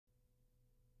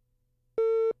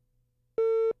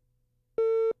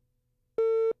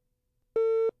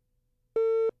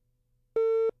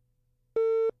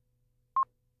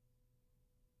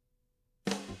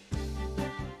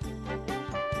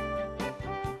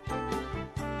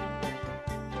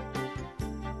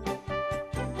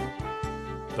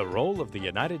The role of the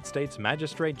United States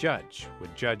Magistrate Judge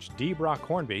with Judge D. Brock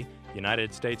Hornby,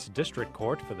 United States District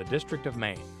Court for the District of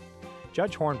Maine.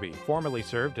 Judge Hornby formerly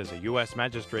served as a U.S.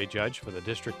 Magistrate Judge for the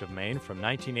District of Maine from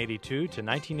 1982 to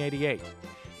 1988.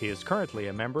 He is currently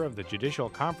a member of the Judicial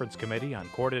Conference Committee on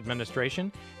Court Administration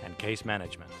and Case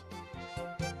Management.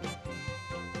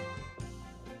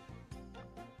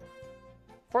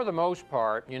 For the most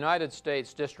part, United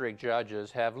States district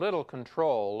judges have little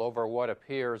control over what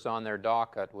appears on their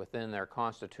docket within their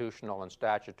constitutional and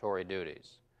statutory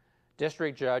duties.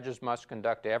 District judges must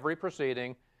conduct every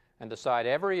proceeding and decide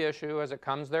every issue as it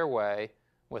comes their way,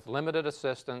 with limited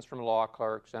assistance from law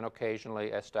clerks and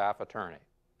occasionally a staff attorney.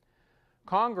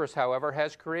 Congress, however,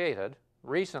 has created,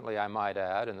 recently I might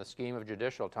add, in the scheme of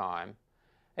judicial time,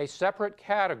 a separate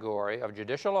category of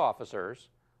judicial officers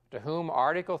to whom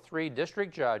Article III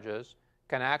district judges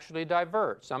can actually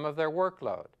divert some of their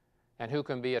workload and who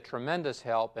can be a tremendous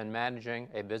help in managing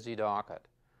a busy docket.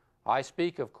 I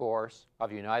speak, of course,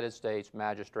 of United States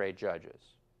magistrate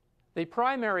judges. The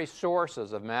primary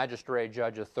sources of magistrate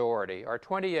judge authority are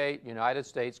 28 United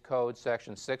States Code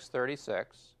Section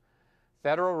 636,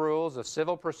 Federal Rules of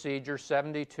Civil Procedure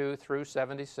 72 through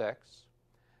 76,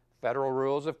 Federal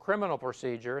Rules of Criminal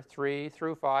Procedure 3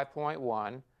 through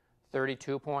 5.1,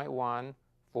 32.1,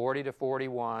 40 to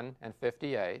 41, and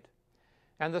 58,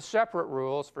 and the separate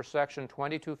rules for Section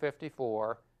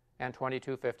 2254 and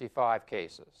 2255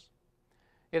 cases.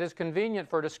 It is convenient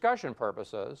for discussion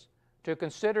purposes to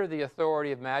consider the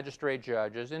authority of magistrate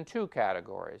judges in two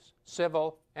categories,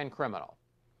 civil and criminal.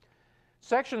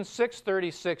 Section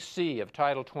 636C of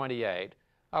Title 28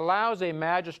 allows a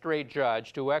magistrate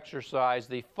judge to exercise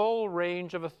the full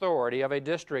range of authority of a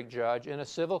district judge in a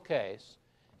civil case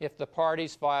if the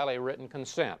parties file a written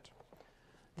consent.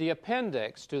 The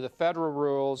appendix to the Federal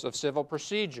Rules of Civil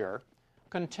Procedure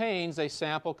contains a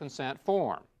sample consent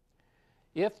form.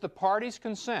 If the parties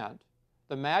consent,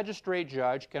 the magistrate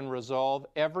judge can resolve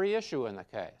every issue in the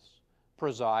case,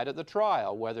 preside at the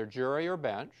trial, whether jury or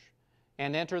bench,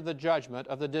 and enter the judgment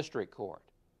of the district court.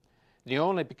 The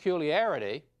only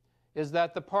peculiarity is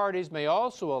that the parties may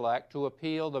also elect to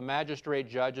appeal the magistrate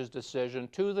judge's decision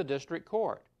to the district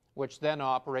court, which then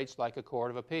operates like a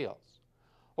court of appeals.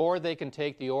 Or they can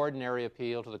take the ordinary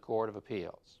appeal to the Court of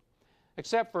Appeals.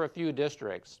 Except for a few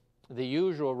districts, the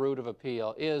usual route of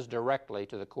appeal is directly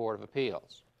to the Court of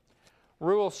Appeals.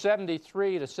 Rules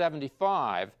 73 to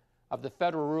 75 of the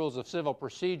Federal Rules of Civil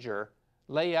Procedure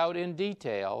lay out in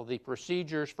detail the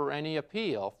procedures for any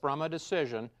appeal from a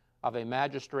decision of a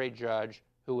magistrate judge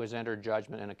who has entered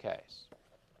judgment in a case.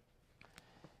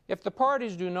 If the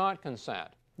parties do not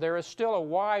consent, there is still a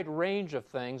wide range of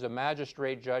things a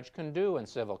magistrate judge can do in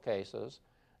civil cases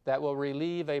that will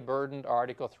relieve a burdened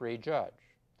Article III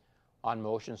judge. On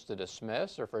motions to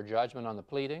dismiss or for judgment on the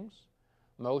pleadings,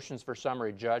 motions for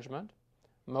summary judgment,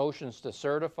 motions to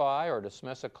certify or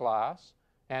dismiss a class,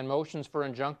 and motions for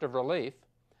injunctive relief,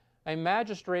 a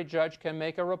magistrate judge can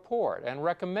make a report and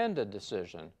recommend a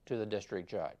decision to the district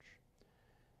judge.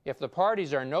 If the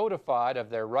parties are notified of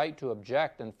their right to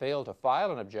object and fail to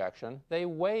file an objection, they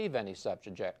waive any such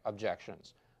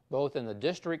objections, both in the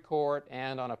district court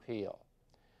and on appeal.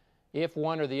 If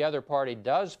one or the other party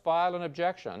does file an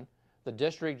objection, the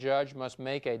district judge must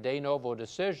make a de novo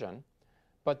decision,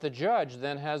 but the judge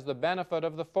then has the benefit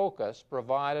of the focus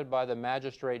provided by the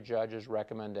magistrate judge's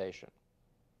recommendation.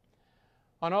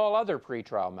 On all other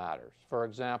pretrial matters, for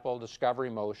example,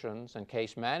 discovery motions and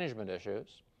case management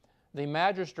issues, the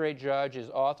magistrate judge is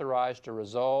authorized to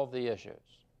resolve the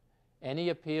issues. Any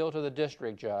appeal to the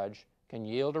district judge can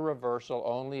yield a reversal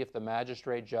only if the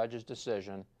magistrate judge's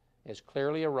decision is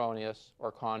clearly erroneous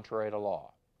or contrary to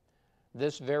law.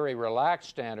 This very relaxed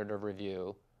standard of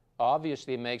review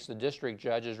obviously makes the district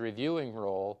judge's reviewing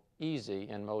role easy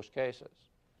in most cases.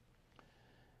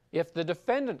 If the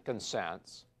defendant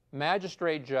consents,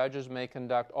 magistrate judges may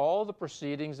conduct all the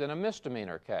proceedings in a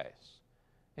misdemeanor case,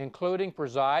 including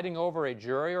presiding over a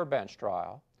jury or bench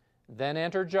trial, then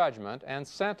enter judgment and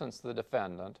sentence the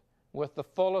defendant with the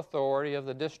full authority of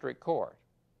the district court.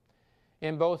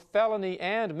 In both felony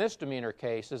and misdemeanor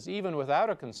cases, even without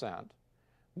a consent,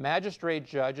 magistrate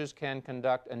judges can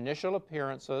conduct initial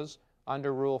appearances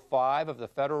under Rule 5 of the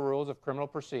Federal Rules of Criminal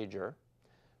Procedure,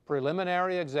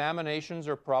 preliminary examinations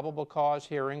or probable cause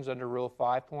hearings under Rule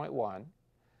 5.1,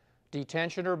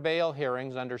 detention or bail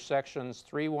hearings under Sections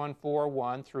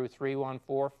 3141 through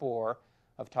 3144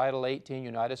 of Title 18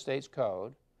 United States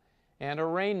Code, and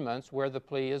arraignments where the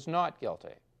plea is not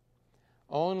guilty.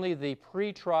 Only the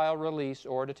pretrial release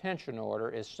or detention order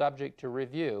is subject to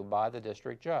review by the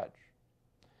district judge.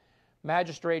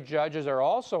 Magistrate judges are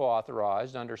also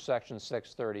authorized under Section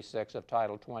 636 of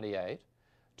Title 28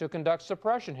 to conduct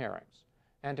suppression hearings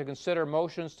and to consider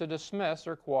motions to dismiss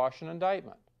or quash an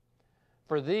indictment.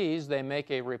 For these, they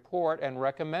make a report and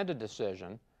recommended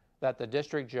decision that the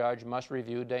district judge must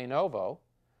review de novo,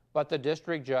 but the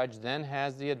district judge then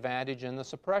has the advantage in the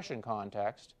suppression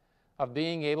context of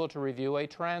being able to review a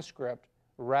transcript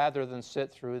rather than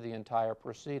sit through the entire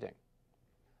proceeding.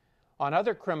 On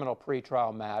other criminal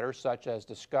pretrial matters, such as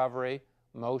discovery,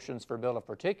 motions for bill of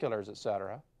particulars,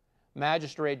 etc.,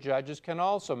 magistrate judges can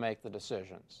also make the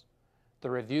decisions. The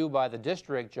review by the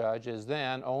district judge is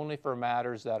then only for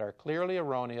matters that are clearly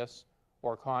erroneous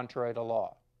or contrary to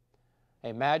law.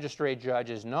 A magistrate judge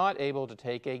is not able to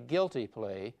take a guilty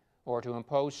plea or to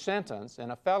impose sentence in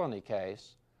a felony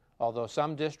case, although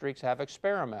some districts have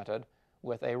experimented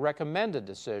with a recommended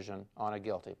decision on a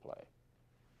guilty plea.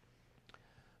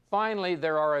 Finally,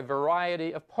 there are a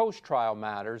variety of post-trial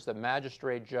matters that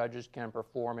magistrate judges can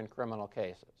perform in criminal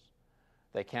cases.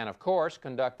 They can, of course,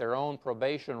 conduct their own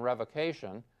probation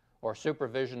revocation or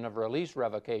supervision of release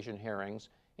revocation hearings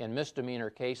in misdemeanor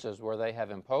cases where they have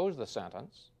imposed the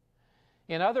sentence.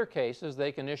 In other cases,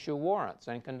 they can issue warrants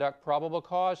and conduct probable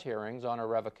cause hearings on a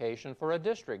revocation for a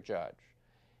district judge,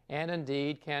 and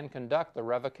indeed can conduct the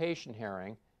revocation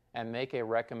hearing and make a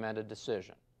recommended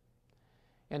decision.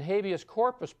 In habeas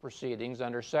corpus proceedings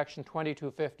under Section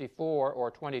 2254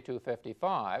 or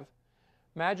 2255,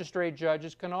 magistrate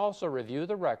judges can also review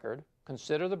the record,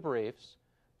 consider the briefs,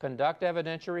 conduct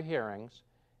evidentiary hearings,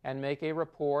 and make a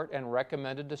report and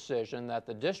recommended decision that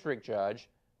the district judge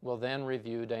will then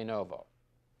review de novo.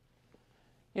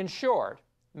 In short,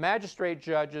 magistrate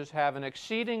judges have an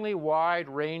exceedingly wide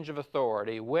range of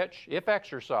authority which, if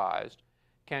exercised,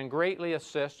 can greatly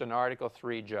assist an Article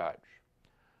III judge.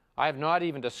 I have not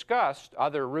even discussed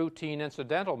other routine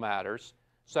incidental matters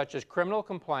such as criminal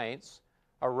complaints,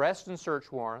 arrest and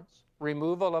search warrants,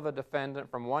 removal of a defendant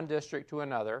from one district to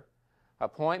another,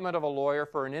 appointment of a lawyer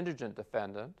for an indigent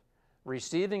defendant,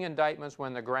 receiving indictments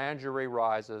when the grand jury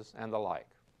rises, and the like.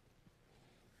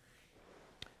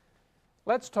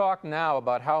 Let's talk now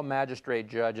about how magistrate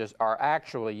judges are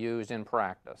actually used in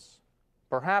practice.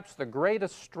 Perhaps the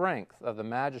greatest strength of the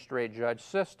magistrate judge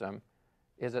system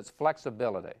is its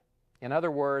flexibility. In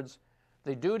other words,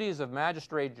 the duties of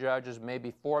magistrate judges may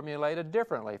be formulated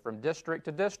differently from district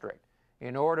to district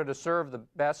in order to serve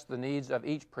the needs of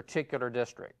each particular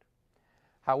district.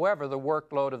 However the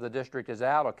workload of the district is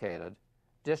allocated,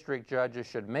 district judges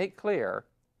should make clear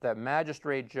that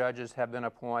magistrate judges have been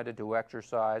appointed to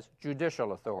exercise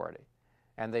judicial authority,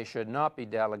 and they should not be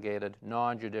delegated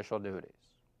non-judicial duties.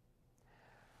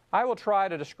 I will try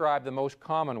to describe the most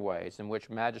common ways in which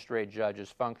magistrate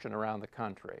judges function around the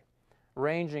country,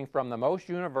 ranging from the most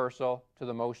universal to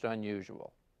the most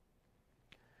unusual.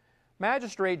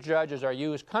 Magistrate judges are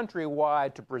used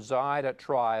countrywide to preside at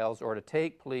trials or to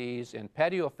take pleas in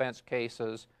petty offense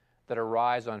cases that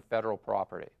arise on federal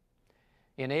property.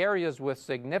 In areas with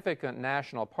significant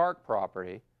national park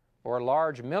property or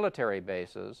large military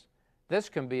bases, this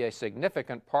can be a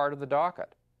significant part of the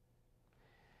docket.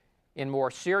 In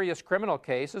more serious criminal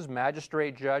cases,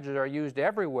 magistrate judges are used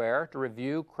everywhere to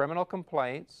review criminal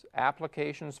complaints,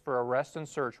 applications for arrest and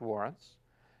search warrants,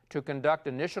 to conduct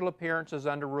initial appearances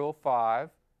under Rule 5,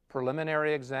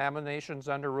 preliminary examinations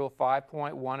under Rule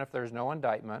 5.1 if there's no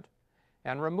indictment,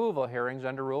 and removal hearings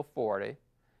under Rule 40,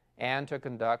 and to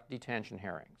conduct detention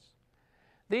hearings.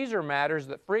 These are matters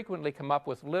that frequently come up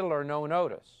with little or no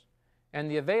notice, and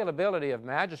the availability of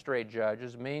magistrate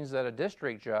judges means that a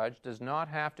district judge does not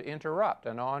have to interrupt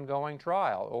an ongoing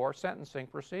trial or sentencing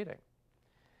proceeding.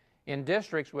 In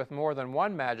districts with more than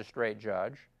one magistrate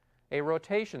judge, a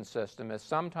rotation system is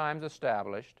sometimes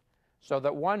established so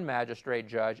that one magistrate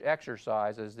judge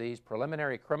exercises these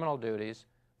preliminary criminal duties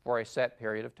for a set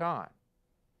period of time.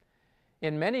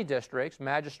 In many districts,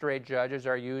 magistrate judges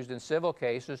are used in civil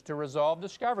cases to resolve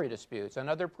discovery disputes and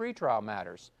other pretrial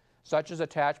matters, such as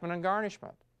attachment and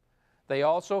garnishment. They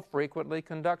also frequently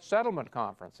conduct settlement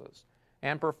conferences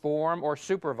and perform or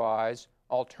supervise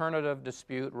alternative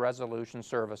dispute resolution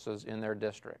services in their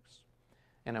districts.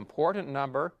 An important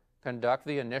number conduct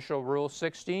the initial Rule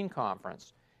 16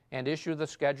 conference and issue the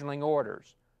scheduling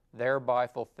orders, thereby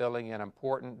fulfilling an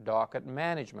important docket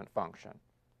management function.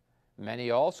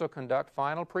 Many also conduct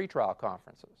final pretrial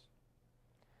conferences.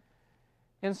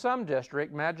 In some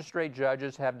districts, magistrate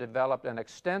judges have developed an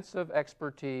extensive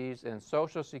expertise in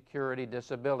Social Security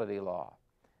disability law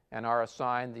and are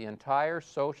assigned the entire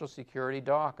Social Security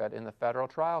docket in the federal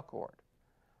trial court.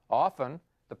 Often,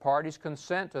 the parties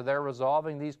consent to their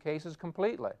resolving these cases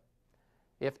completely.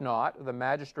 If not, the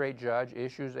magistrate judge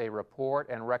issues a report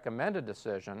and recommended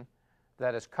decision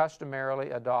that is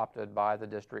customarily adopted by the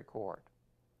district court.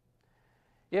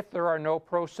 If there are no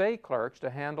pro se clerks to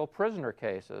handle prisoner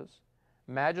cases,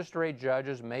 magistrate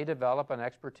judges may develop an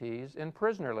expertise in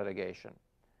prisoner litigation.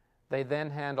 They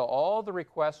then handle all the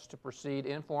requests to proceed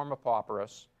in forma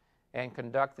pauperis and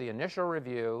conduct the initial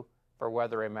review for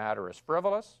whether a matter is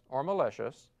frivolous or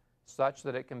malicious, such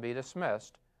that it can be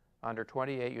dismissed under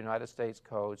 28 United States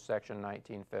Code Section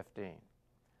 1915.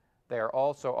 They are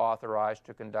also authorized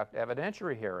to conduct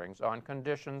evidentiary hearings on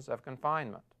conditions of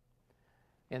confinement.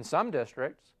 In some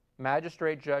districts,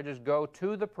 magistrate judges go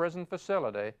to the prison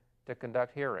facility to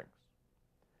conduct hearings.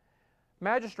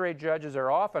 Magistrate judges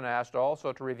are often asked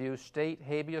also to review state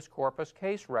habeas corpus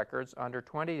case records under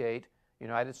 28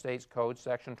 United States Code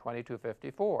Section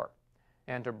 2254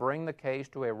 and to bring the case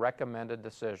to a recommended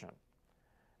decision.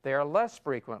 They are less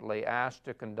frequently asked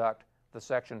to conduct the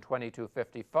Section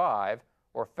 2255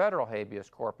 or federal habeas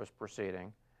corpus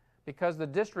proceeding because the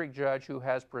district judge who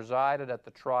has presided at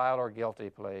the trial or guilty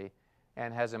plea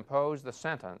and has imposed the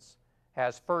sentence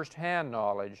has first-hand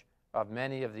knowledge of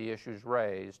many of the issues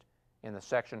raised in the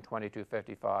Section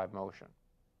 2255 motion.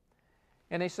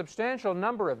 In a substantial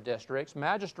number of districts,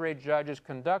 magistrate judges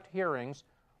conduct hearings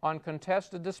on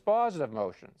contested dispositive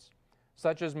motions,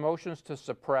 such as motions to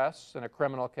suppress in a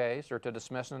criminal case or to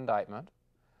dismiss an indictment,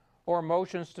 or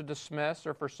motions to dismiss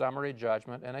or for summary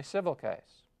judgment in a civil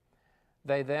case.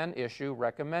 They then issue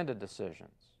recommended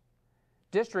decisions.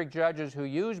 District judges who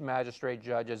use magistrate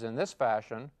judges in this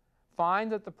fashion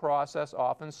find that the process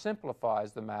often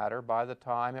simplifies the matter by the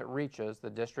time it reaches the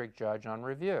district judge on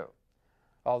review,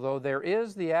 although there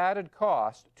is the added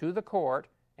cost to the court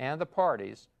and the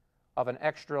parties of an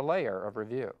extra layer of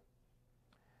review.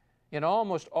 In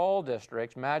almost all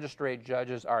districts, magistrate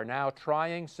judges are now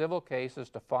trying civil cases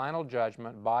to final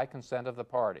judgment by consent of the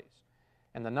parties,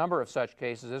 and the number of such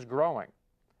cases is growing.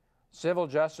 Civil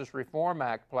Justice Reform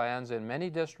Act plans in many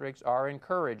districts are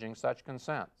encouraging such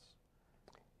consents.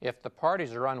 If the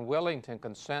parties are unwilling to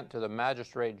consent to the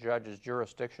magistrate judge's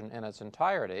jurisdiction in its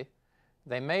entirety,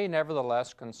 they may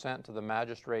nevertheless consent to the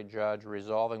magistrate judge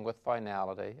resolving with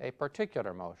finality a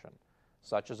particular motion,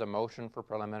 such as a motion for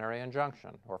preliminary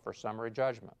injunction or for summary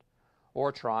judgment,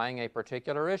 or trying a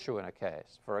particular issue in a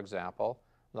case, for example,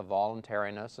 the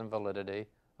voluntariness and validity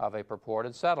of a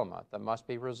purported settlement that must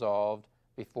be resolved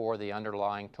before the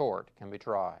underlying tort can be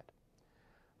tried.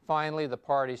 Finally, the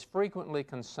parties frequently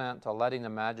consent to letting the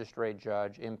magistrate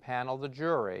judge impanel the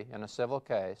jury in a civil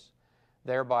case,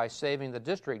 thereby saving the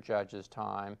district judge's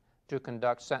time to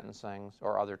conduct sentencings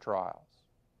or other trials.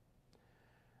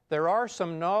 There are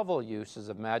some novel uses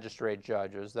of magistrate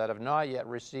judges that have not yet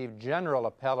received general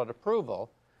appellate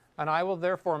approval, and I will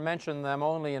therefore mention them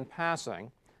only in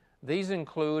passing. These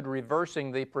include reversing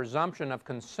the presumption of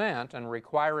consent and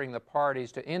requiring the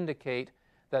parties to indicate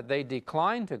that they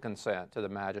decline to consent to the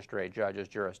magistrate judge's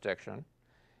jurisdiction,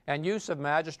 and use of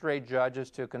magistrate judges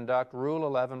to conduct Rule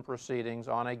 11 proceedings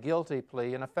on a guilty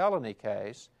plea in a felony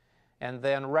case, and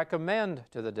then recommend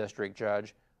to the district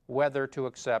judge whether to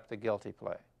accept the guilty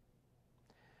plea.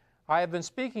 I have been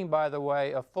speaking, by the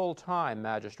way, of full-time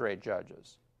magistrate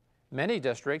judges. Many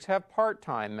districts have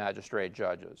part-time magistrate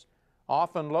judges,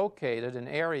 often located in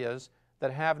areas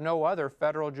that have no other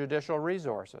federal judicial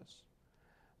resources.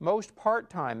 Most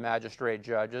part-time magistrate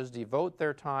judges devote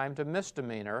their time to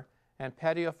misdemeanor and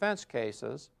petty offense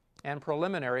cases and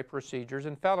preliminary procedures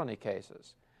in felony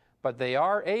cases, but they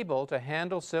are able to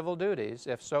handle civil duties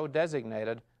if so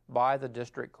designated by the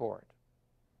district court.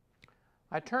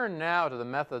 I turn now to the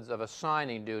methods of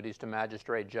assigning duties to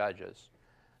magistrate judges.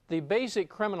 The basic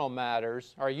criminal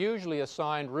matters are usually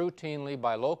assigned routinely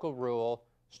by local rule,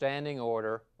 standing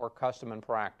order, or custom and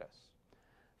practice.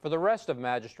 For the rest of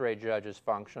magistrate judges'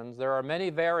 functions, there are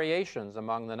many variations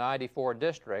among the 94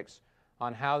 districts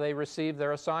on how they receive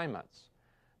their assignments,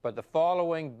 but the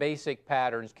following basic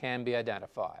patterns can be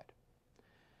identified.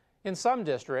 In some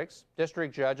districts,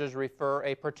 district judges refer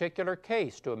a particular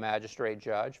case to a magistrate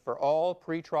judge for all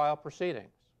pretrial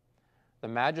proceedings. The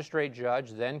magistrate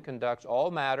judge then conducts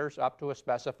all matters up to a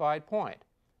specified point,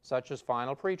 such as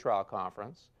final pretrial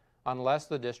conference, unless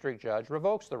the district judge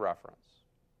revokes the reference.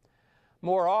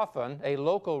 More often, a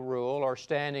local rule or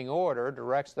standing order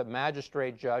directs that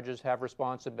magistrate judges have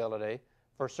responsibility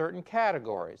for certain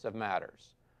categories of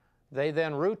matters. They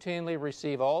then routinely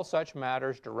receive all such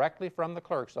matters directly from the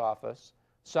clerk's office,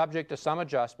 subject to some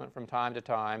adjustment from time to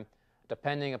time,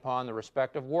 depending upon the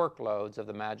respective workloads of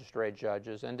the magistrate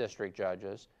judges and district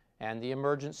judges and the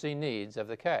emergency needs of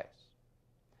the case.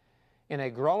 In a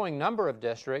growing number of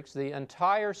districts, the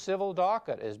entire civil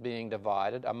docket is being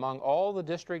divided among all the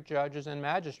district judges and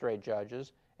magistrate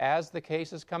judges as the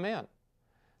cases come in.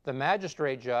 The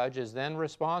magistrate judge is then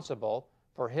responsible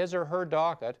for his or her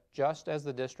docket just as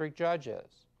the district judge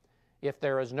is. If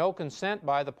there is no consent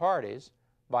by the parties,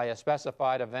 by a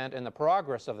specified event in the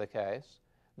progress of the case,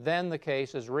 then the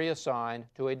case is reassigned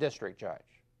to a district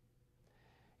judge.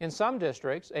 In some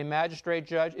districts, a magistrate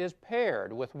judge is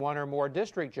paired with one or more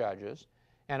district judges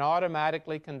and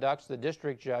automatically conducts the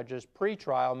district judge's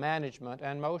pretrial management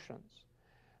and motions.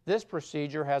 This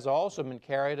procedure has also been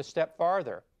carried a step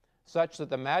farther, such that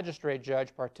the magistrate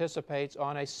judge participates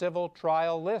on a civil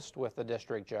trial list with the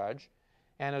district judge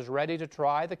and is ready to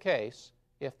try the case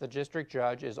if the district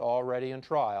judge is already in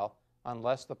trial,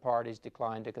 unless the parties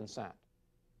decline to consent.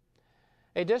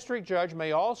 A district judge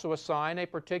may also assign a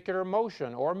particular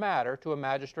motion or matter to a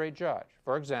magistrate judge,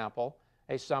 for example,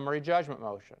 a summary judgment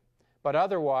motion, but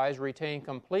otherwise retain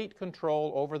complete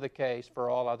control over the case for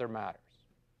all other matters.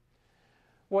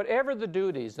 Whatever the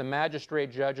duties the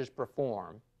magistrate judges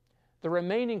perform, the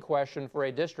remaining question for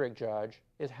a district judge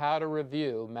is how to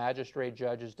review magistrate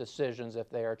judges' decisions if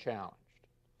they are challenged.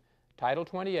 Title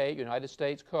 28, United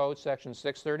States Code, Section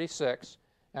 636,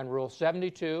 and Rule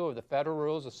 72 of the Federal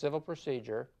Rules of Civil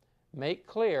Procedure make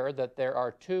clear that there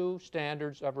are two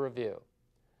standards of review.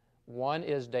 One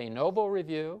is de novo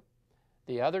review.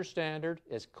 The other standard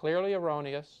is clearly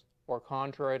erroneous or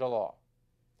contrary to law.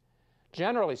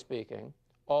 Generally speaking,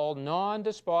 all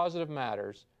non-dispositive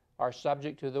matters are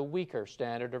subject to the weaker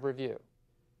standard of review.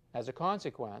 As a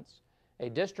consequence, a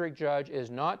district judge is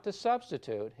not to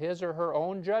substitute his or her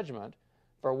own judgment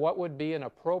for what would be an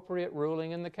appropriate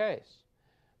ruling in the case,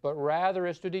 but rather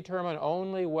is to determine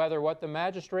only whether what the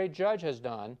magistrate judge has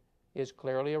done is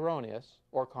clearly erroneous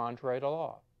or contrary to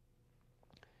law.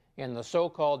 In the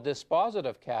so-called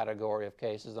dispositive category of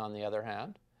cases, on the other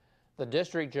hand, the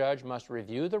district judge must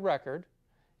review the record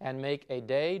and make a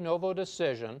de novo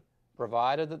decision,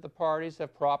 provided that the parties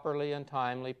have properly and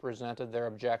timely presented their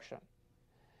objection.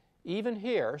 Even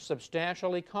here,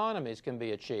 substantial economies can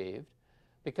be achieved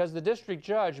because the district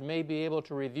judge may be able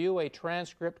to review a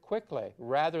transcript quickly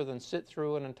rather than sit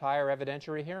through an entire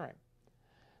evidentiary hearing.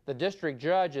 The district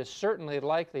judge is certainly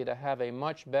likely to have a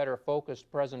much better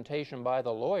focused presentation by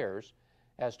the lawyers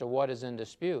as to what is in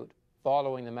dispute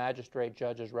following the magistrate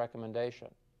judge's recommendation.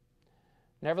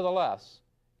 Nevertheless,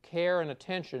 care and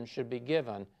attention should be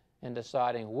given in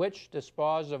deciding which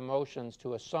dispositive motions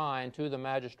to assign to the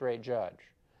magistrate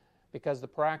judge, because the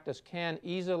practice can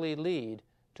easily lead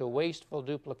to wasteful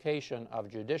duplication of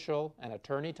judicial and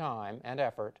attorney time and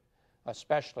effort,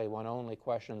 especially when only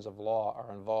questions of law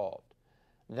are involved.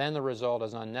 Then the result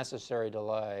is unnecessary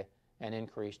delay and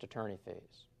increased attorney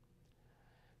fees.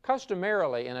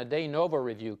 Customarily, in a de novo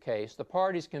review case, the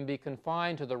parties can be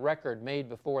confined to the record made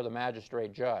before the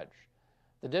magistrate judge.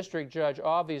 The district judge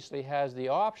obviously has the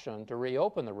option to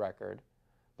reopen the record,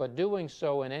 but doing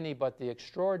so in any but the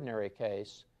extraordinary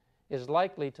case is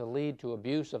likely to lead to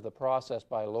abuse of the process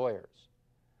by lawyers.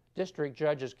 District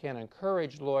judges can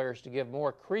encourage lawyers to give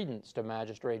more credence to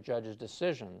magistrate judges'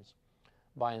 decisions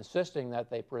by insisting that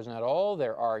they present all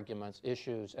their arguments,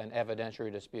 issues, and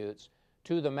evidentiary disputes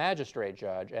to the magistrate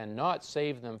judge and not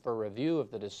save them for review of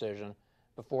the decision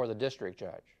before the district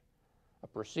judge, a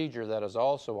procedure that is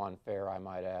also unfair, I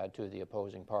might add, to the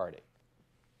opposing party.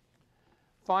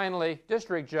 Finally,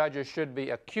 district judges should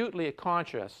be acutely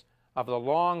conscious of the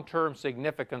long-term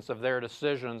significance of their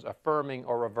decisions affirming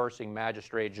or reversing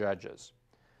magistrate judges.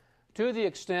 To the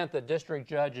extent that district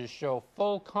judges show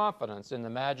full confidence in the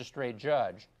magistrate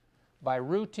judge by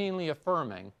routinely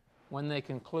affirming when they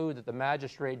conclude that the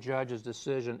magistrate judge's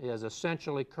decision is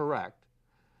essentially correct,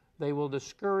 they will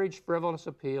discourage frivolous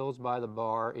appeals by the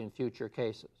bar in future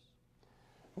cases.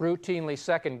 Routinely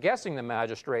second-guessing the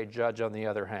magistrate judge, on the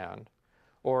other hand,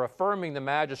 or affirming the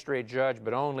magistrate judge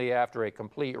but only after a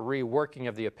complete reworking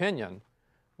of the opinion,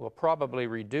 will probably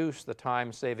reduce the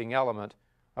time-saving element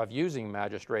of using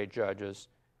magistrate judges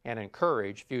and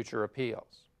encourage future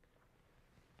appeals.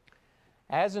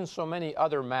 As in so many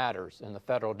other matters in the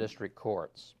federal district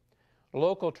courts,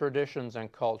 local traditions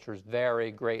and cultures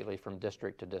vary greatly from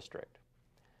district to district.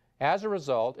 As a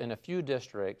result, in a few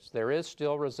districts, there is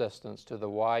still resistance to the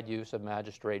wide use of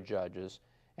magistrate judges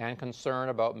and concern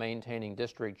about maintaining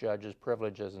district judges'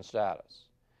 privileges and status.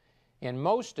 In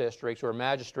most districts where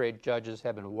magistrate judges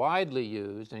have been widely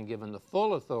used and given the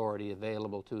full authority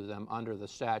available to them under the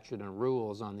statute and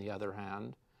rules, on the other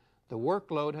hand, the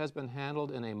workload has been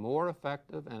handled in a more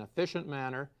effective and efficient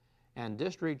manner, and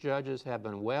district judges have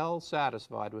been well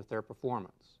satisfied with their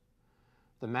performance.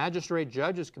 The Magistrate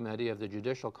Judges Committee of the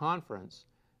Judicial Conference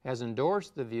has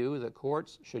endorsed the view that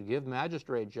courts should give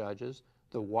magistrate judges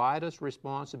the widest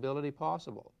responsibility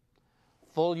possible.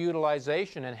 Full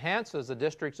utilization enhances the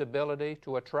district's ability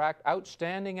to attract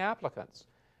outstanding applicants.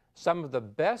 Some of the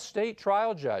best state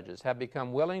trial judges have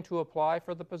become willing to apply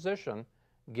for the position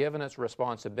given its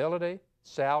responsibility,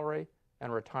 salary,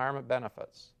 and retirement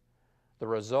benefits. The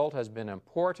result has been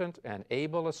important and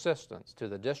able assistance to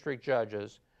the district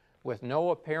judges with no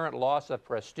apparent loss of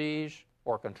prestige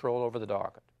or control over the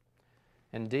docket.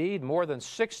 Indeed, more than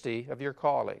 60 of your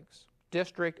colleagues,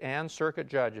 district and circuit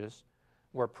judges,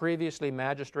 were previously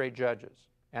magistrate judges,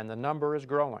 and the number is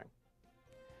growing.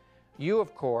 You,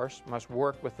 of course, must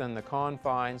work within the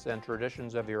confines and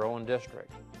traditions of your own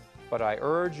district, but I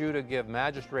urge you to give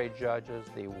magistrate judges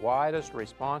the widest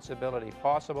responsibility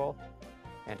possible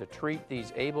and to treat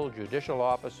these able judicial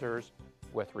officers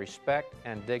with respect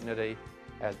and dignity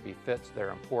as befits their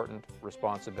important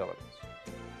responsibilities.